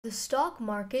The stock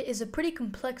market is a pretty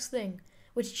complex thing,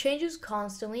 which changes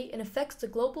constantly and affects the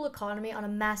global economy on a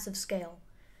massive scale.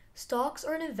 Stocks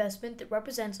are an investment that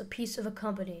represents a piece of a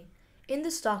company. In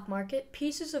the stock market,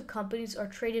 pieces of companies are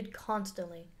traded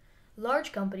constantly.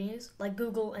 Large companies, like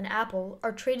Google and Apple,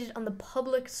 are traded on the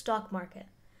public stock market.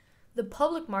 The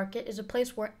public market is a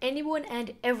place where anyone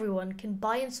and everyone can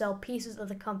buy and sell pieces of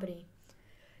the company.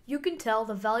 You can tell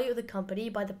the value of the company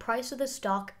by the price of the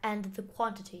stock and the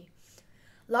quantity.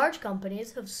 Large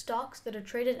companies have stocks that are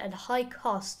traded at high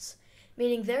costs,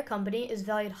 meaning their company is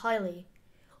valued highly.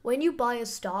 When you buy a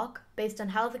stock, based on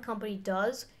how the company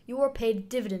does, you are paid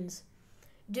dividends.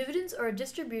 Dividends are a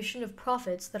distribution of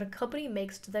profits that a company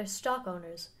makes to their stock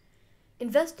owners.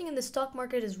 Investing in the stock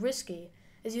market is risky,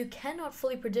 as you cannot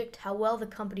fully predict how well the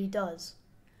company does.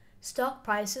 Stock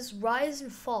prices rise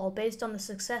and fall based on the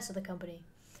success of the company.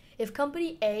 If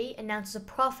Company A announces a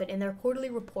profit in their quarterly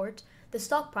report, the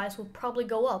stock price will probably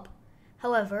go up.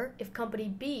 However, if Company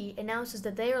B announces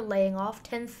that they are laying off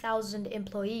 10,000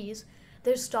 employees,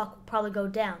 their stock will probably go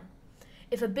down.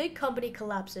 If a big company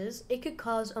collapses, it could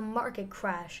cause a market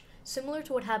crash, similar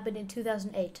to what happened in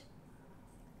 2008.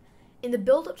 In the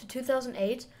build-up to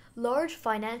 2008, large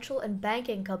financial and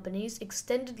banking companies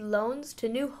extended loans to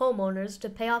new homeowners to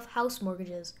pay off house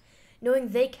mortgages, knowing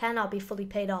they cannot be fully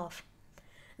paid off.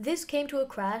 This came to a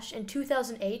crash in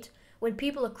 2008 when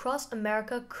people across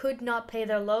America could not pay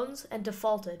their loans and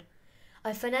defaulted.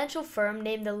 A financial firm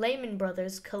named the Lehman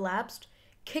Brothers collapsed,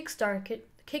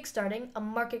 kickstarting a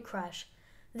market crash.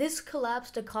 This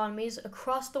collapsed economies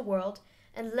across the world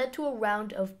and led to a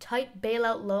round of tight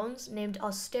bailout loans named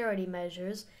austerity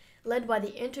measures, led by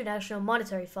the International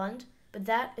Monetary Fund, but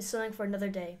that is something for another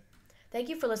day. Thank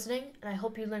you for listening, and I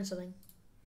hope you learned something.